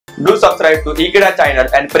Do subscribe to Ekeeda channel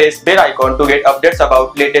and press bell icon to get updates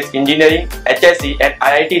about latest engineering, HSC and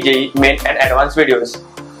IIT JEE main and advanced videos.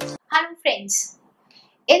 Hello friends.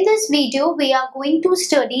 In this video, we are going to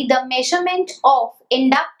study the measurement of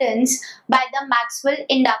inductance by the Maxwell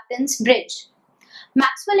Inductance bridge.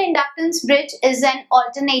 Maxwell Inductance bridge is an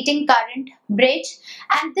alternating current bridge,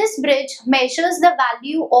 and this bridge measures the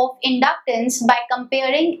value of inductance by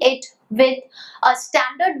comparing it with a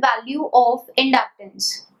standard value of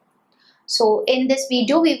inductance. So in this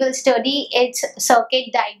video, we will study its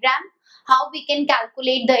circuit diagram, how we can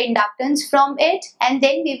calculate the inductance from it, and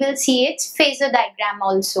then we will see its phasor diagram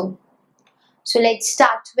also. So let's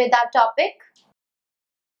start with our topic.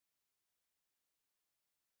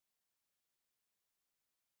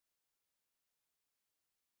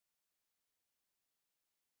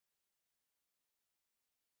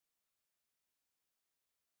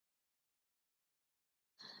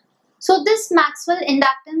 So this Maxwell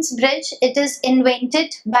inductance bridge, it is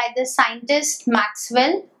invented by the scientist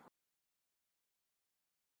Maxwell.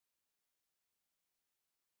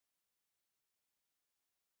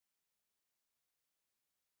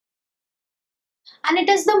 And it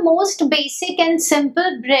is the most basic and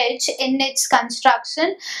simple bridge in its construction,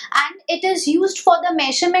 and it is used for the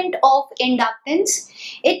measurement of inductance.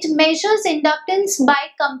 It measures inductance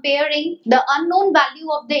by comparing the unknown value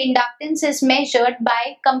of the inductance is measured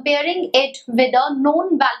by comparing it with a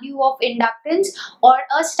known value of inductance or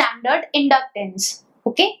a standard inductance.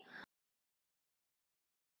 Okay.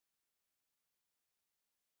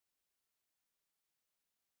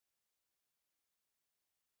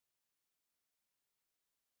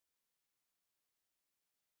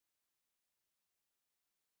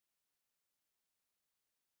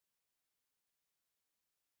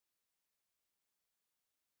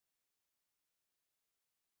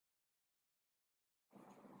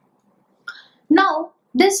 Now,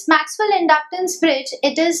 this Maxwell inductance bridge,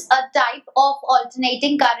 it is a type of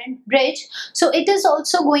alternating current bridge. So it is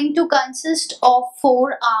also going to consist of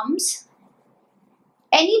 4 arms.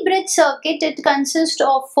 Any bridge circuit, it consists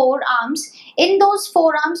of 4 arms. In those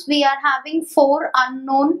 4 arms, we are having 4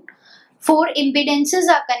 impedances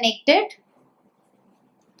are connected.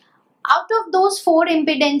 Out of those 4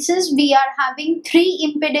 impedances, we are having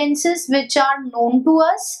 3 impedances which are known to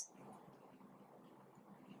us.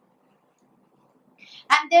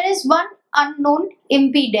 And there is one unknown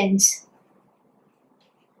impedance.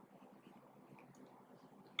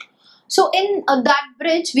 So in that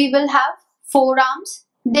bridge, we will have 4 arms.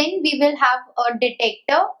 Then we will have a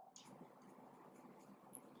detector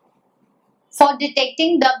for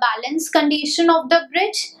detecting the balance condition of the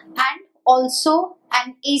bridge, and also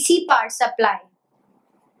an AC power supply.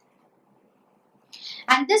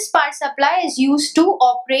 And this power supply is used to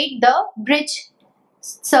operate the bridge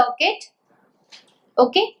circuit.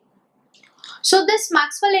 Okay. So this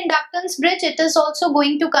Maxwell inductance bridge, it is also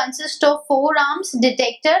going to consist of 4 arms,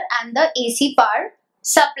 detector and the AC power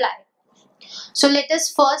supply. So let us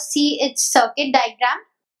first see its circuit diagram.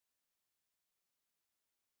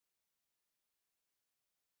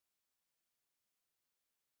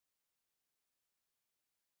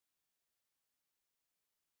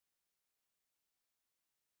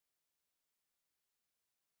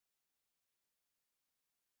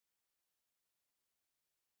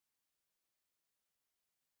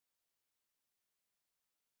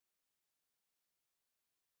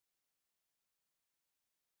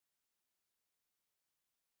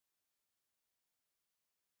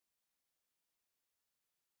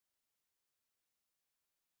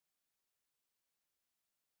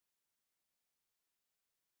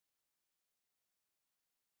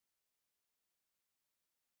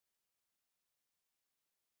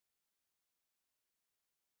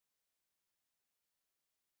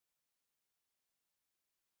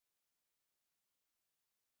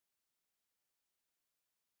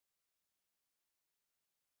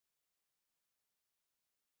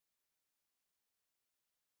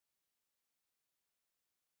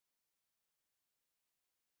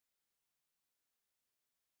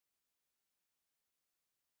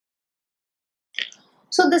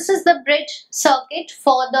 So this is the bridge circuit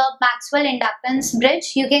for the Maxwell inductance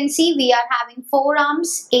bridge. You can see we are having 4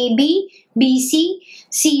 arms, AB, BC,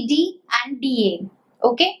 CD and DA.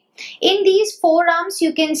 Okay. In these 4 arms,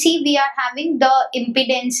 you can see we are having the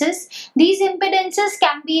impedances. These impedances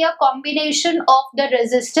can be a combination of the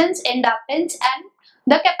resistance, inductance and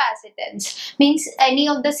the capacitance, means any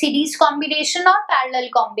of the series combination or parallel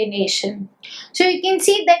combination. So you can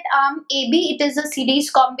see that arm AB, it is a series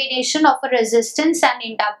combination of a resistance and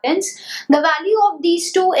inductance. The value of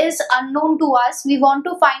these two is unknown to us. We want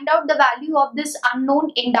to find out the value of this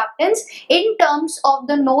unknown inductance in terms of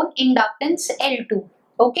the known inductance L2.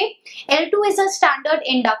 Okay, L2 is a standard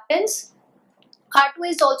inductance. R2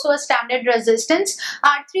 is also a standard resistance.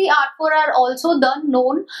 R3, R4 are also the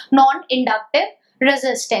known non-inductive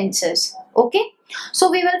resistances. Okay,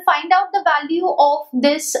 so we will find out the value of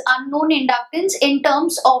this unknown inductance in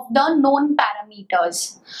terms of the known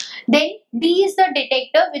parameters. Then D is the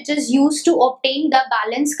detector which is used to obtain the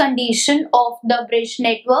balance condition of the bridge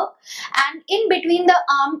network, and in between the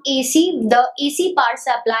arm AC, the AC power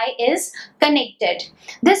supply is connected.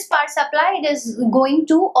 This power supply, it is going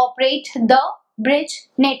to operate the bridge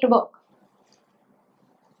network.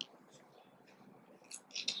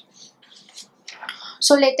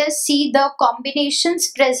 So let us see the combinations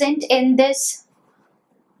present in this.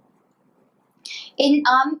 In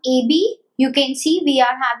arm AB, you can see we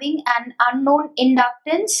are having an unknown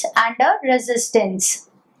inductance and a resistance.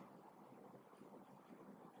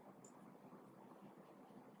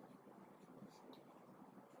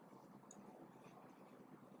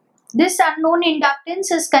 This unknown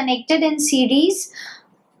inductance is connected in series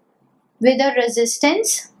with a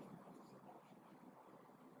resistance.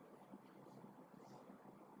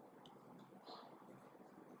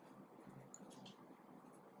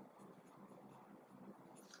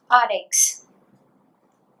 Rx.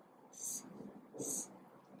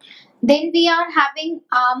 Then we are having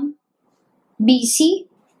arm BC.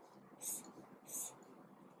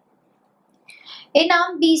 In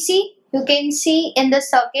arm BC, you can see in the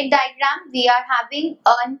circuit diagram we are having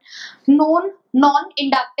a known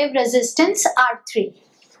non-inductive resistance R3.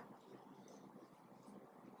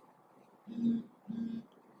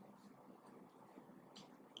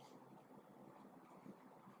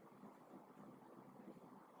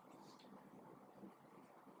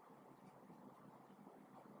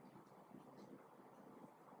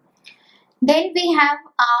 Then we have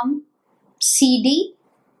arm CD.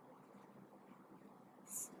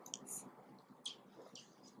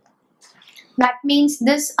 That means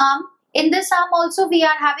this arm. In this arm also we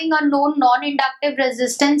are having a known non-inductive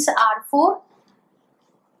resistance R4.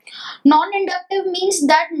 Non-inductive means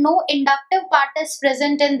that no inductive part is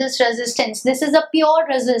present in this resistance. This is a pure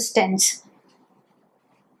resistance.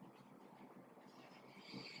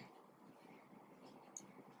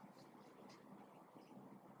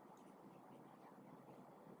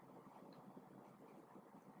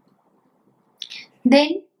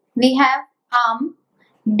 Then we have arm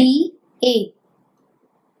DA.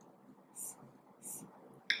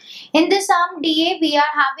 In this arm DA, we are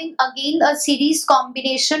having again a series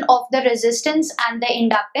combination of the resistance and the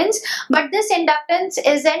inductance, but this inductance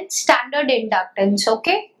isn't standard inductance,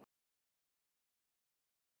 okay?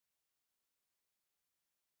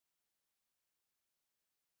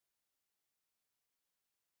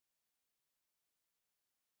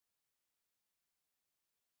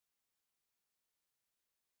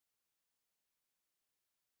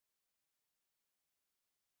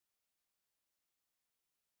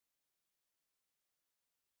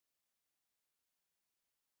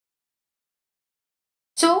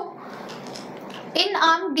 So, in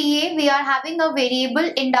arm DA, we are having a variable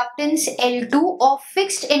inductance L2 of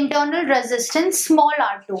fixed internal resistance small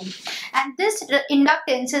r2, and this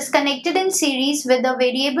inductance is connected in series with the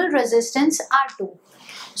variable resistance R2.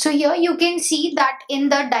 So here you can see that in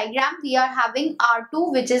the diagram we are having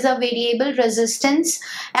R2, which is a variable resistance,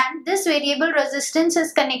 and this variable resistance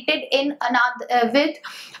is connected in another with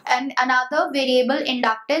another variable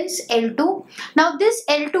inductance L2. Now this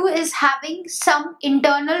L2 is having some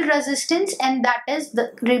internal resistance, and that is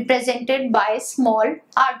represented by small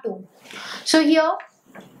r2. So here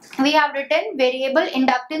we have written variable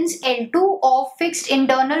inductance L2 of fixed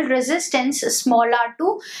internal resistance small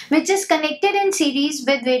r2, which is connected in series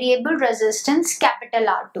with variable resistance capital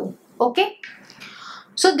R2. Okay,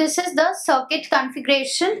 so this is the circuit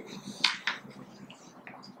configuration.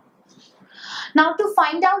 Now to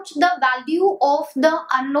find out the value of the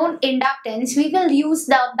unknown inductance, we will use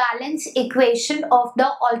the balance equation of the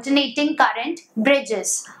alternating current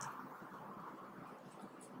bridges.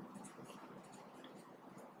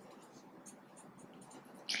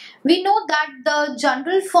 We know that the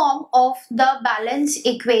general form of the balance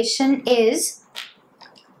equation is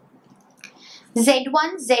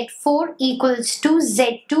Z1 Z4 equals to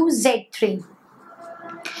Z2 Z3.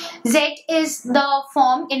 Z is the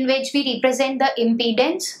form in which we represent the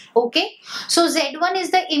impedance. Okay, so Z1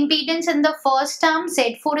 is the impedance in the first arm,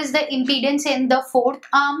 Z4 is the impedance in the fourth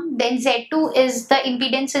arm, then Z2 is the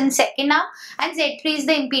impedance in second arm, and Z3 is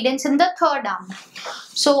the impedance in the third arm.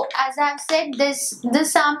 So as I have said,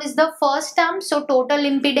 this arm is the first arm, so total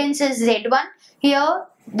impedance is Z1. Here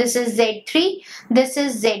this is Z3, this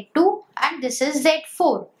is Z2, and this is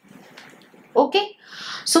Z4. Okay,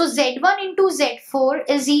 so Z1 into Z4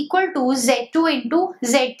 is equal to Z2 into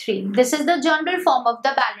Z3. This is the general form of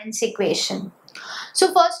the balance equation. So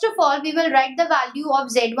first of all, we will write the value of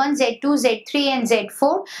Z1, Z2, Z3 and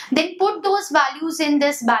Z4. Then put those values in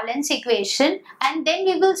this balance equation, and then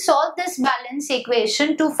we will solve this balance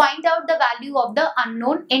equation to find out the value of the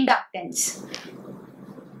unknown inductance.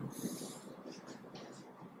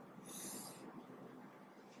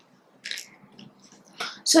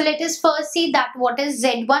 So let us first see that what is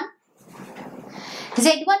Z1.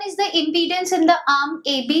 Z1 is the impedance in the arm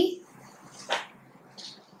AB.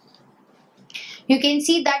 You can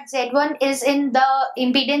see that Z1 is in the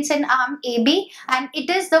impedance in arm AB, and it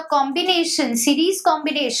is the combination, series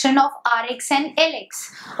combination of Rx and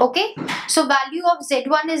Lx. Okay, so value of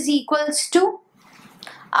Z1 is equals to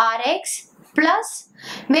Rx plus,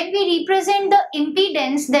 when we represent the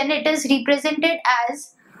impedance, then it is represented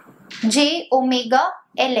as J omega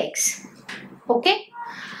Lx. Okay,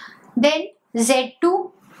 then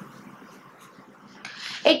Z2,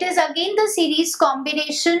 it is again the series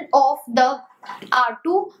combination of the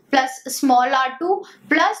R2 plus small r2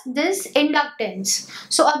 plus this inductance.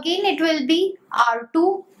 So again it will be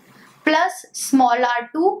R2 plus small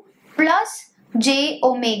r2 plus J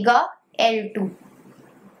omega L2.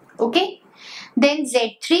 Okay, then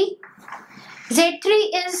Z3.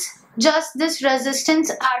 Z3 is just this resistance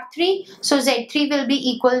R3, so Z3 will be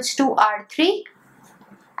equals to R3,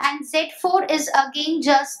 and Z4 is again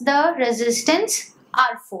just the resistance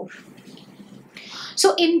R4.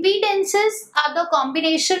 So impedances are the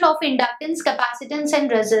combination of inductance, capacitance and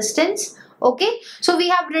resistance. Okay, so we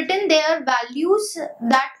have written their values,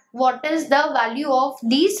 that what is the value of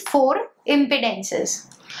these four impedances.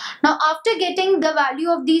 Now after getting the value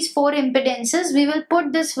of these four impedances, we will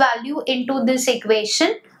put this value into this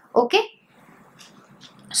equation. Okay,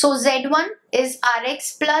 so Z1 is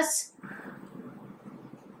Rx plus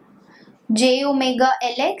J omega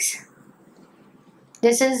Lx.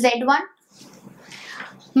 This is Z1.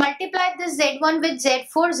 Multiply this Z1 with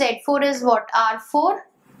Z4. Z4 is what? R4,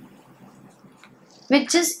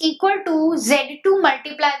 which is equal to Z2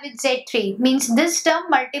 multiply with Z3, means this term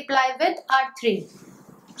multiply with R3.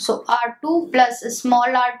 So R2 plus small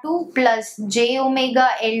r2 plus J omega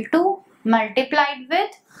L2 multiplied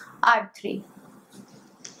with R3.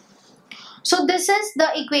 So this is the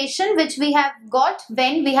equation which we have got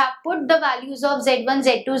when we have put the values of Z1,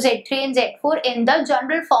 Z2, Z3 and Z4 in the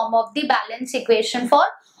general form of the balance equation for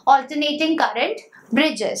alternating current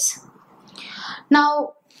bridges.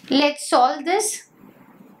 Now let's solve this.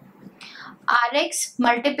 Rx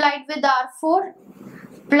multiplied with R4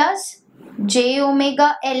 plus J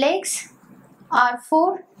omega Lx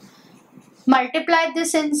R4. Multiply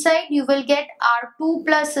this inside, you will get R2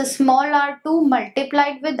 plus a small r2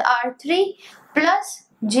 multiplied with R3 plus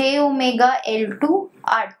J omega L2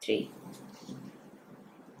 R3.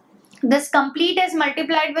 This complete is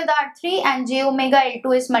multiplied with R3 and J omega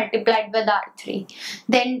L2 is multiplied with R3.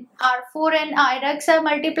 Then R4 and Rx are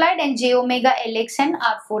multiplied and J omega Lx and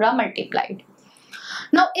R4 are multiplied.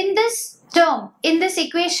 Now in this term, in this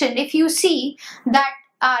equation, if you see that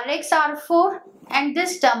Rx, R4 and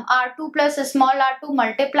this term R2 plus a small r2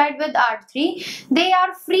 multiplied with R3, they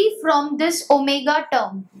are free from this omega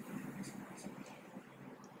term.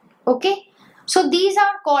 Okay, so these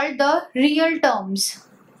are called the real terms.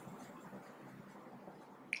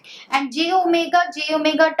 And J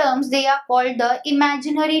omega terms, they are called the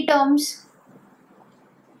imaginary terms.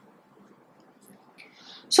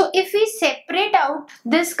 So if we separate out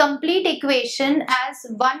this complete equation as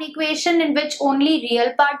one equation in which only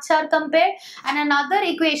real parts are compared and another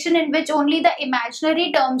equation in which only the imaginary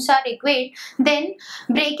terms are equated, then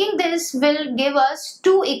breaking this will give us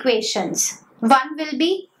two equations. One will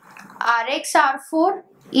be Rx R4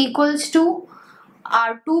 equals to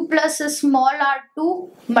R2 plus a small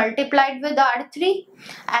r2 multiplied with R3,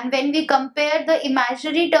 and when we compare the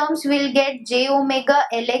imaginary terms, we will get J omega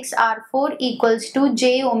Lx R4 equals to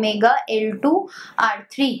J omega L2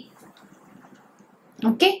 R3.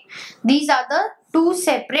 Okay, these are the two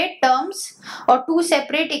separate terms or two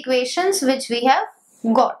separate equations which we have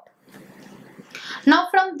got. Now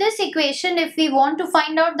from this equation, if we want to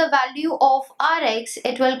find out the value of Rx,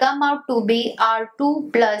 it will come out to be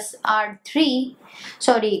R2 plus R3,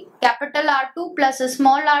 sorry, capital R2 plus a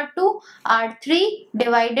small r2, R3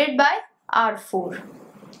 divided by R4.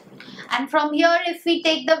 And from here, if we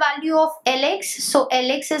take the value of Lx, so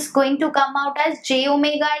Lx is going to come out as j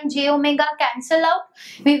omega, and j omega cancel out.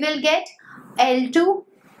 We will get L2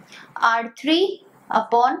 R3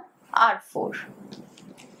 upon R4.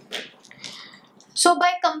 So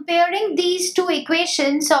by comparing these two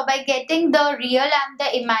equations, or by getting the real and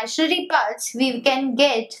the imaginary parts, we can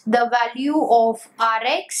get the value of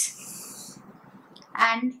Rx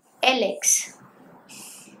and Lx.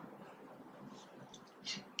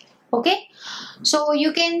 Okay, so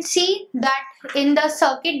you can see that in the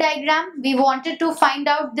circuit diagram, we wanted to find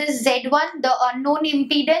out this Z1, the unknown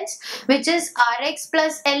impedance, which is Rx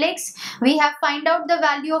plus Lx. We have find out the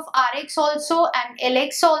value of Rx also and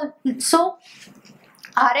Lx also.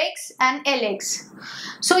 Rx and Lx.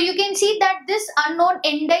 So you can see that this unknown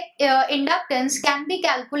inductance can be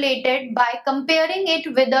calculated by comparing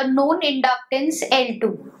it with the known inductance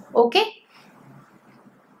L2. Okay.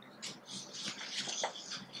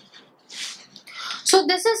 So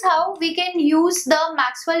this is how we can use the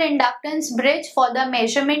Maxwell inductance bridge for the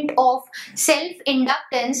measurement of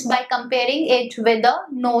self-inductance by comparing it with the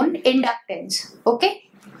known inductance. Okay.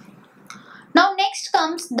 Now next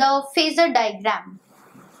comes the phasor diagram.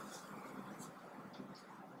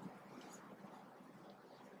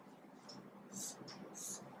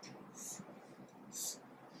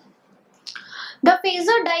 The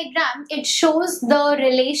phasor diagram, it shows the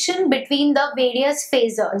relation between the various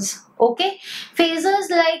phasors. Okay, phasors,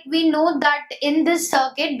 like we know that in this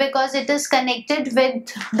circuit, because it is connected with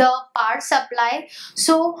the power supply,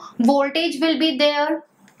 so voltage will be there,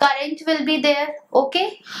 current will be there.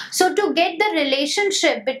 Okay, so to get the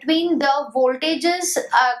relationship between the voltages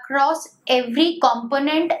across every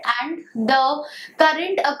component and the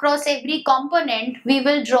current across every component, we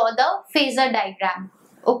will draw the phasor diagram.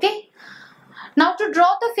 Okay. Now to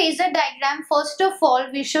draw the phasor diagram, first of all,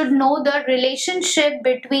 we should know the relationship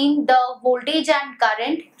between the voltage and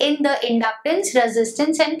current in the inductance,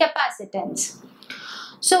 resistance and capacitance.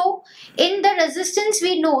 So in the resistance,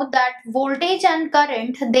 we know that voltage and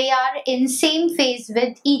current, they are in same phase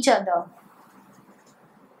with each other.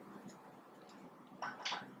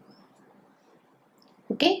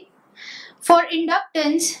 Okay. For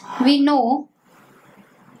inductance, we know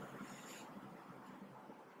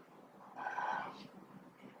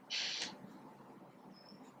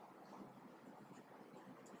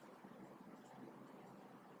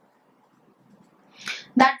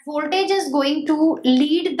that voltage is going to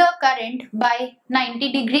lead the current by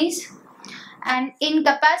 90 degrees, and in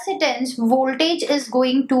capacitance, voltage is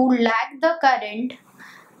going to lag the current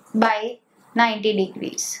by 90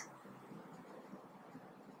 degrees.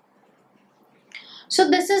 So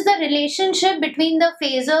this is the relationship between the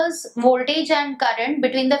phasors voltage and current,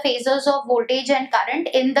 between the phasors of voltage and current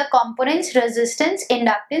in the components resistance,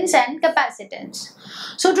 inductance and capacitance.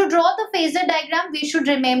 So to draw the phasor diagram, we should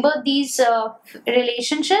remember these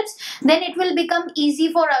relationships, then it will become easy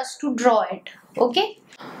for us to draw it. Okay.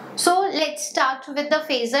 So let's start with the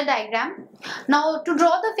phasor diagram. Now to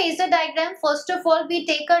draw the phasor diagram, first of all we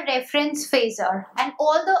take a reference phasor, and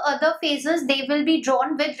all the other phasors, they will be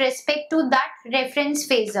drawn with respect to that reference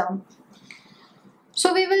phasor.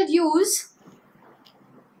 So we will use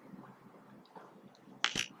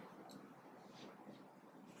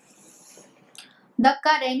the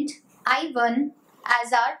current I1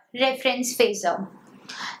 as our reference phasor.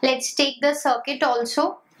 Let's take the circuit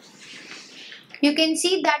also. You can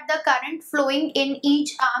see that the current flowing in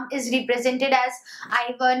each arm is represented as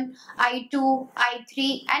I1, I2,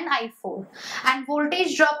 I3 and I4. And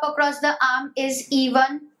voltage drop across the arm is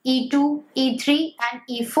E1, E2, E3 and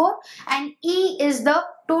E4, and E is the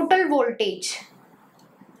total voltage.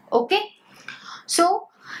 Okay. So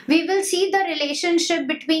we will see the relationship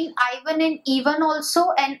between I1 and E1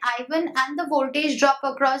 also, and I1 and the voltage drop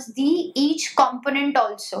across the each component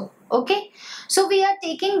also. Okay, so we are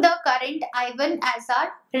taking the current I1 as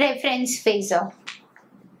our reference phasor.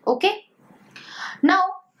 Okay, now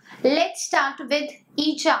let's start with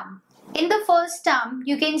each arm. In the first arm,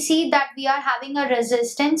 you can see that we are having a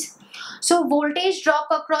resistance. So voltage drop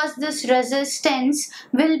across this resistance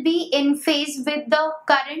will be in phase with the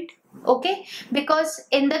current. Okay, because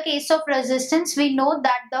in the case of resistance, we know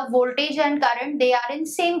that the voltage and current, they are in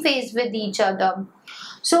same phase with each other.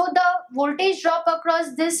 So the voltage drop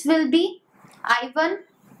across this will be I1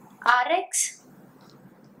 Rx.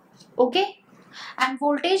 Okay, and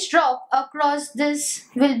voltage drop across this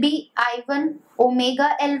will be I1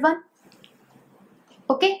 omega L1.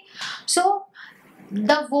 Okay, so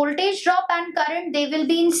the voltage drop and current, they will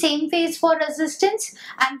be in same phase for resistance,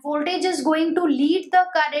 and voltage is going to lead the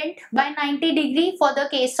current by 90 degree for the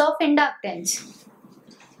case of inductance.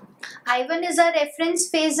 I1 is a reference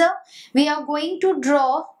phasor. We are going to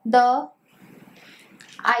draw the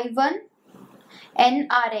I1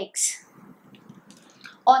 and Rx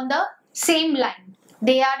on the same line.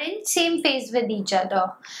 They are in same phase with each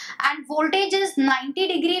other, and voltage is 90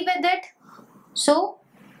 degree with it. So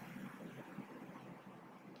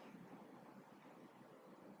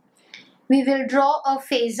we will draw a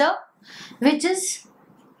phasor which is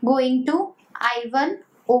going to I1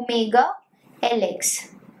 omega Lx.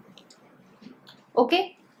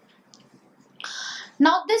 Okay.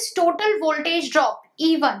 Now this total voltage drop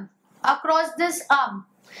E1 across this arm,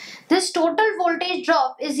 this total voltage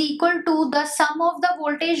drop is equal to the sum of the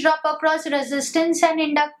voltage drop across resistance and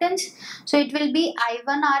inductance. So it will be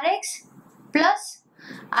I1 Rx plus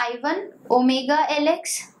I1 omega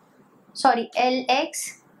Lx.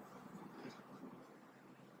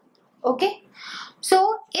 Okay.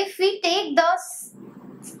 So if we take the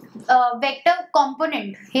vector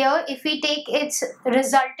component here, if we take its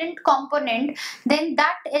resultant component, then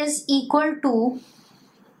that is equal to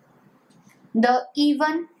the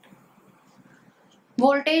E1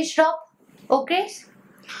 voltage drop. Okay,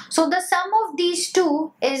 so the sum of these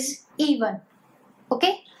two is E1.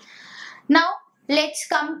 Okay, now let's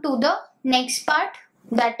come to the next part,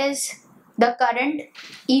 that is the current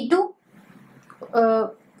E2.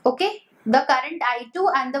 Okay, the current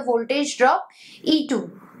I2 and the voltage drop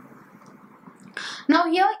E2. Now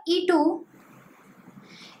here E2,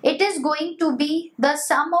 it is going to be the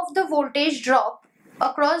sum of the voltage drop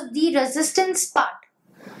across the resistance part.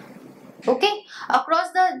 Okay, across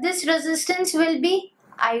this resistance will be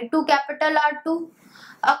I2 capital R2.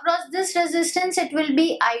 Across this resistance it will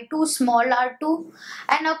be I2 small r2,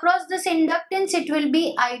 and across this inductance it will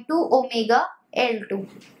be I2 omega L2.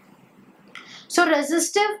 So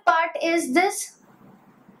resistive part is this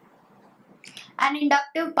and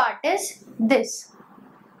inductive part is this.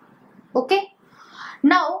 Okay.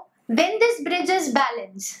 Now when this bridge is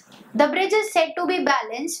balanced, the bridge is said to be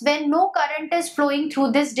balanced when no current is flowing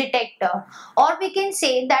through this detector, or we can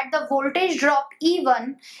say that the voltage drop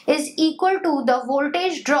E1 is equal to the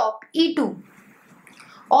voltage drop E2.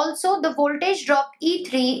 Also the voltage drop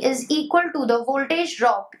E3 is equal to the voltage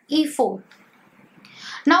drop E4.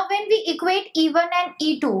 Now when we equate E1 and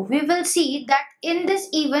E2, we will see that in this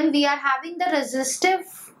E1 we are having the resistive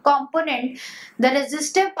component. The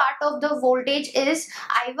resistive part of the voltage is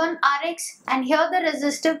I1 Rx, and here the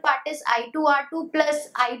resistive part is I2 R2 plus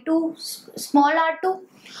I2 small r2.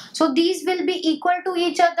 So these will be equal to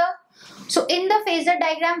each other. So in the phasor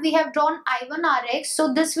diagram we have drawn I1 Rx,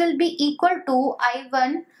 so this will be equal to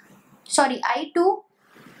I2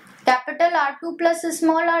 capital R2 plus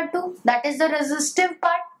small r2, that is the resistive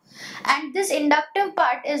part, and this inductive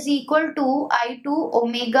part is equal to I2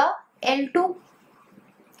 omega L2,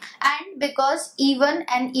 and because E1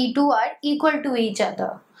 and E2 are equal to each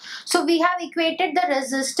other. So we have equated the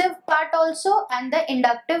resistive part also and the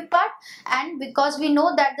inductive part, and because we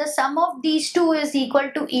know that the sum of these two is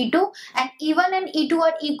equal to E2, and E1 and E2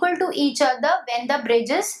 are equal to each other when the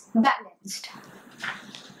bridge is balanced.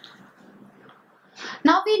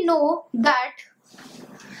 Now we know that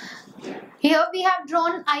here we have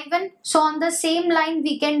drawn I1, so on the same line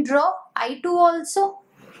we can draw I2 also.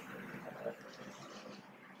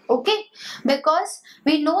 Okay, because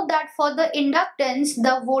we know that for the inductance,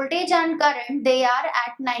 the voltage and current, they are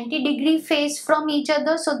at 90 degree phase from each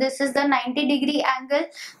other. So this is the 90 degree angle.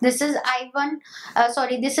 This is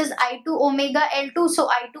this is I2 omega L2. So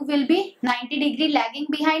I2 will be 90 degree lagging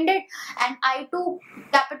behind it, and I2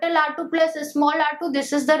 capital R2 plus small r2,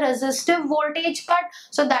 this is the resistive voltage part.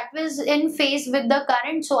 So that was in phase with the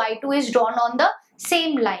current. So I2 is drawn on the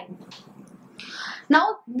same line.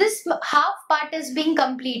 Now this half part is being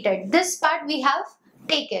completed. This part we have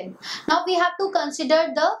taken. Now we have to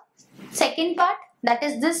consider the second part, that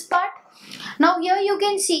is this part. Now here you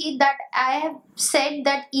can see that I have said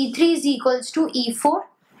that E3 is equals to E4,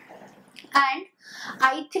 and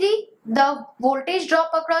I3, the voltage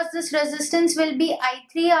drop across this resistance will be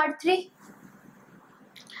I3 R3,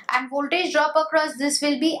 and voltage drop across this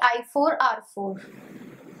will be I4 R4.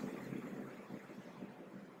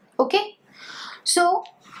 Okay. So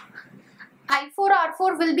I4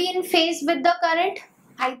 R4 will be in phase with the current,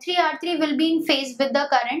 I3 R3 will be in phase with the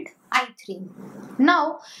current I3.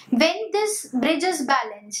 Now when this bridge is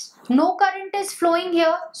balanced, no current is flowing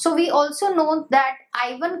here, so we also know that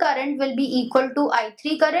I1 current will be equal to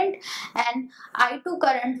I3 current, and I2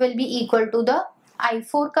 current will be equal to the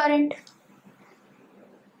I4 current.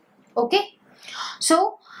 Okay.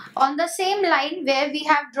 So on the same line where we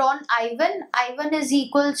have drawn I1 is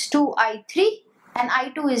equals to I3 and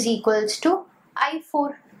I2 is equals to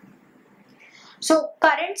I4. So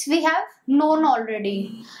currents we have known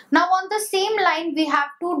already. Now on the same line we have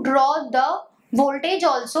to draw the voltage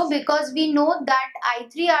also, because we know that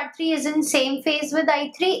I3 R3 is in same phase with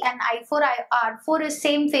I3 and I4 R4 is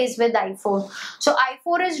same phase with I4. So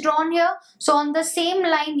I4 is drawn here. So on the same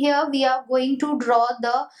line here we are going to draw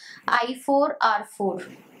the I4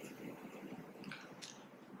 R4.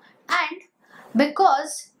 And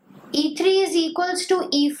because E3 is equals to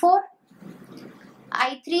E4,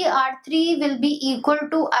 I3 R3 will be equal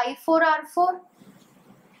to I4 R4.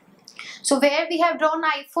 So where we have drawn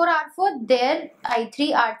I4 R4, there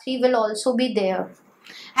I3 R3 will also be there.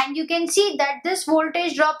 And you can see that this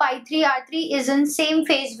voltage drop I3 R3 is in same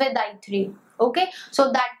phase with I3. Okay,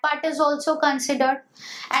 so that part is also considered.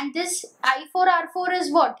 And this I4 R4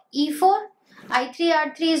 is what? E4. I3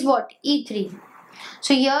 R3 is what? E3.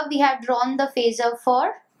 So here we have drawn the phasor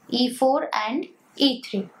for E4 and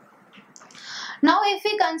E3. Now if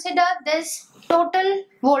we consider this total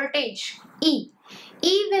voltage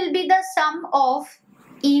E will be the sum of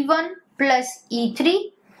E1 plus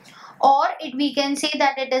E3, or we can say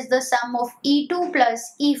that it is the sum of E2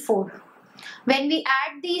 plus E4. When we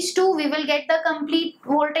add these two, we will get the complete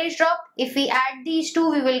voltage drop. If we add these two,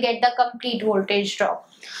 we will get the complete voltage drop.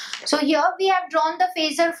 So here we have drawn the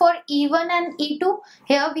phasor for E1 and E2.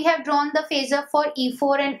 Here we have drawn the phasor for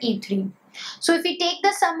E4 and E3. So if we take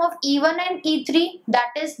the sum of E1 and E3, that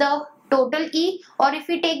is the total E, or if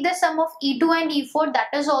we take the sum of E2 and E4, that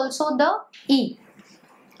is also the E.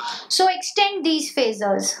 So extend these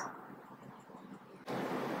phasors.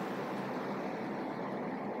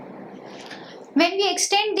 When we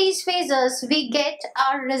extend these phasors, we get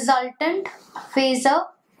our resultant phasor,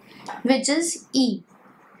 which is E,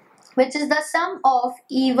 which is the sum of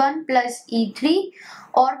E1 plus E3,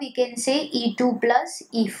 or we can say E2 plus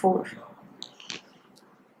E4.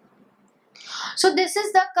 So this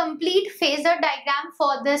is the complete phasor diagram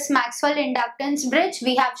for this Maxwell inductance bridge.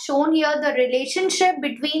 We have shown here the relationship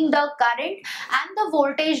between the current and the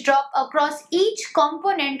voltage drop across each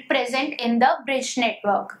component present in the bridge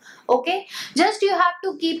network. Okay, just you have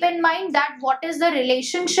to keep in mind that what is the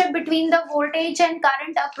relationship between the voltage and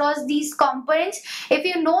current across these components. If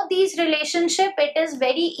you know these relationship, it is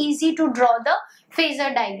very easy to draw the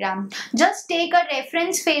phasor diagram. Just take a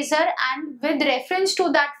reference phasor and with reference to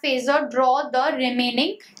that phasor draw the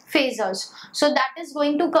remaining phasors. So that is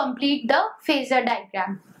going to complete the phasor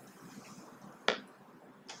diagram.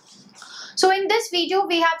 So in this video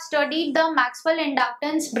we have studied the Maxwell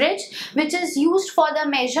inductance bridge, which is used for the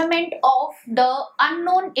measurement of the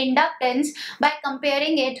unknown inductance by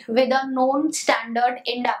comparing it with a known standard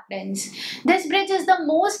inductance. This bridge is the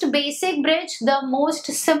most basic bridge, the most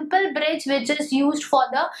simple bridge which is used for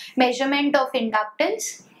the measurement of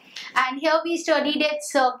inductance. And here we studied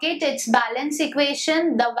its circuit, its balance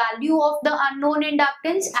equation, the value of the unknown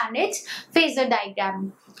inductance and its phasor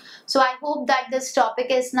diagram. So I hope that this topic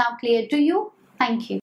is now clear to you. Thank you.